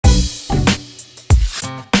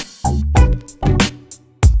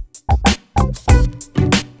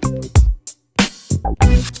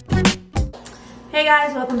Hey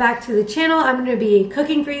guys, welcome back to the channel. I'm going to be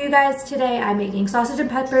cooking for you guys today. I'm making sausage and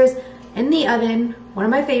peppers in the oven, one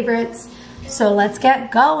of my favorites. So let's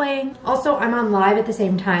get going. Also, I'm on live at the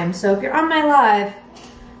same time, so if you're on my live,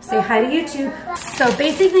 say hi to YouTube. So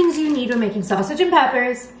basic things you need when making sausage and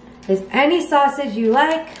peppers is any sausage you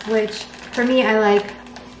like, which for me, I like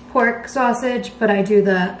pork sausage, but I do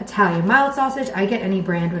the Italian mild sausage. I get any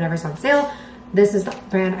brand, whatever's on sale. This is the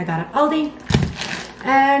brand I got at Aldi.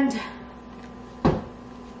 And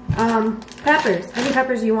peppers, any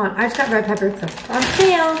peppers you want. I just got red peppers on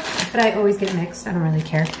sale, but I always get mixed. I don't really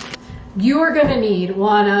care. You are gonna need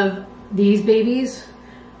one of these babies.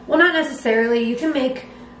 Well, not necessarily. You can make,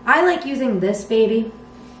 I like using this baby,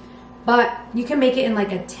 but you can make it in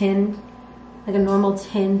like a tin, like a normal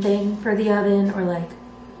tin thing for the oven, or like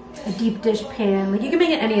a deep dish pan. Like you can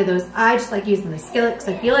make it any of those. I just like using the skillet because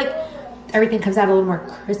I feel like everything comes out a little more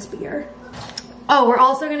crispier. Oh, we're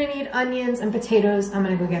also gonna need onions and potatoes. I'm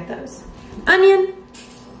gonna go get those. Onion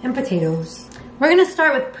and potatoes. We're gonna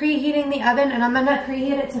start with preheating the oven, and I'm gonna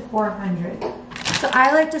preheat it to 400. So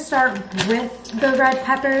I like to start with the red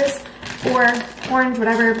peppers or orange,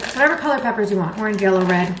 whatever color peppers you want. Orange, yellow,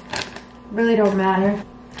 red, really don't matter.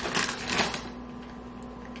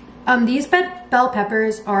 These bell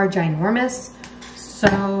peppers are ginormous,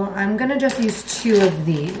 so I'm gonna just use 2 of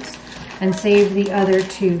these and save the other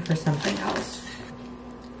 2 for something else.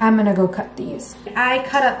 I'm gonna go cut these. I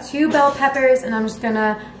cut up 2 bell peppers and I'm just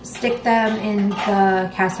gonna stick them in the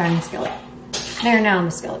cast iron skillet. They're now in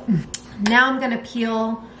the skillet. Now I'm gonna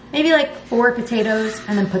peel maybe like 4 potatoes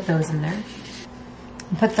and then put those in there.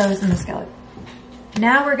 And put those in the skillet.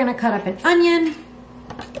 Now we're gonna cut up an onion.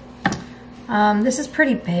 This is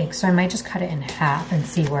pretty big, so I might just cut it in half and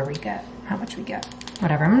see where we get, how much we get.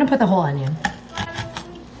 Whatever, I'm gonna put the whole onion.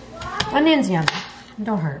 Onion's yummy,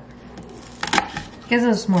 don't hurt. Gives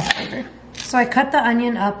us more flavor. So I cut the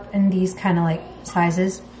onion up in these kind of like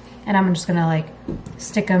sizes, and I'm just gonna like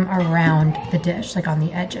stick them around the dish, like on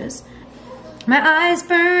the edges. My eyes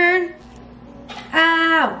burn.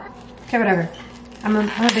 Ow. Okay, whatever. I'm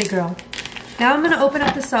a big girl. Now I'm gonna open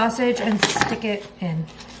up the sausage and stick it in.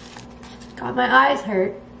 God, my eyes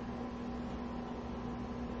hurt.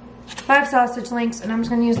 5 sausage links, and I'm just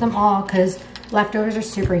gonna use them all because leftovers are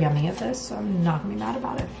super yummy at this, so I'm not gonna be mad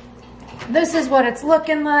about it. This is what it's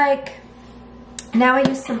looking like. Now I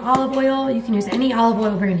use some olive oil. You can use any olive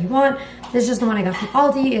oil brand you want. This is just the one I got from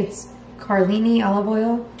Aldi. It's Carlini olive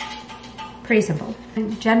oil. Pretty simple.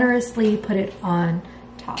 And generously put it on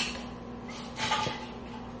top.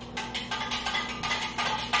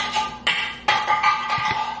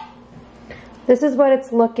 This is what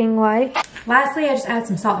it's looking like. Lastly, I just add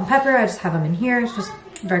some salt and pepper. I just have them in here. It's just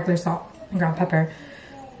regular salt and ground pepper.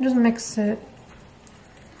 Just mix it.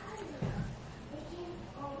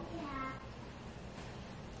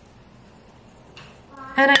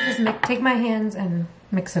 And I just take my hands and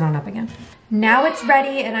mix it on up again. Now it's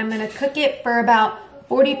ready, and I'm gonna cook it for about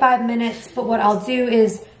 45 minutes. But what I'll do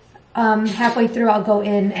is halfway through, I'll go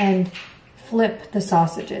in and flip the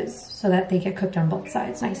sausages so that they get cooked on both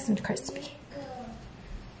sides, nice and crispy.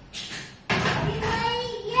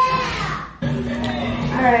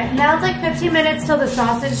 All right, now it's like 15 minutes till the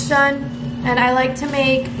sausage is done. And I like to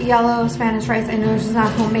make yellow Spanish rice. I know it's just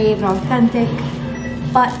not homemade or authentic,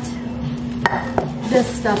 but this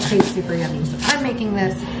stuff tastes super yummy. So I'm making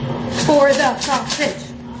this for the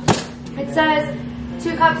sausage. It says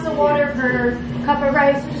 2 cups of water per cup of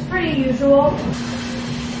rice, which is pretty usual.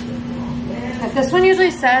 This one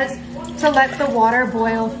usually says to let the water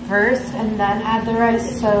boil first and then add the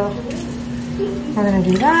rice. So we're gonna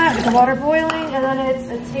do that with the water boiling, and then it's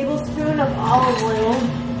a tablespoon of olive oil.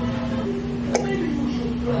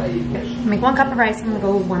 Make 1 cup of rice. I'm gonna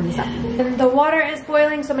go warm this up. And the water is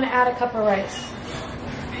boiling, so I'm gonna add a cup of rice.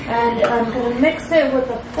 And I'm gonna mix it with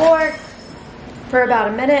a fork for about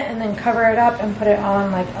a minute, and then cover it up and put it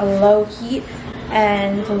on like a low heat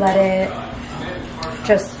and let it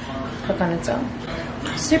just cook on its own.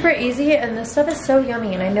 Super easy, and this stuff is so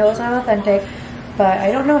yummy, and I know it's not authentic, but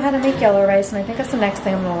I don't know how to make yellow rice, and I think that's the next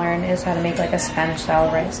thing I'm gonna learn is how to make like a Spanish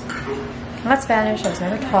style rice. I'm not Spanish, I was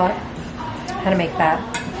never taught how to make that,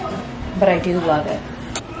 but I do love it.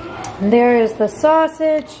 And there is the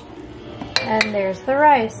sausage, and there's the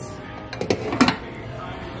rice.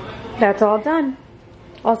 That's all done.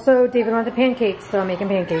 Also, David wanted pancakes, so I'm making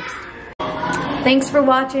pancakes. Thanks for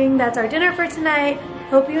watching. That's our dinner for tonight.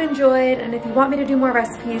 Hope you enjoyed, and if you want me to do more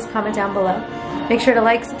recipes, comment down below. Make sure to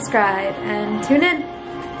like, subscribe, and tune in.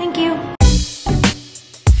 Thank you.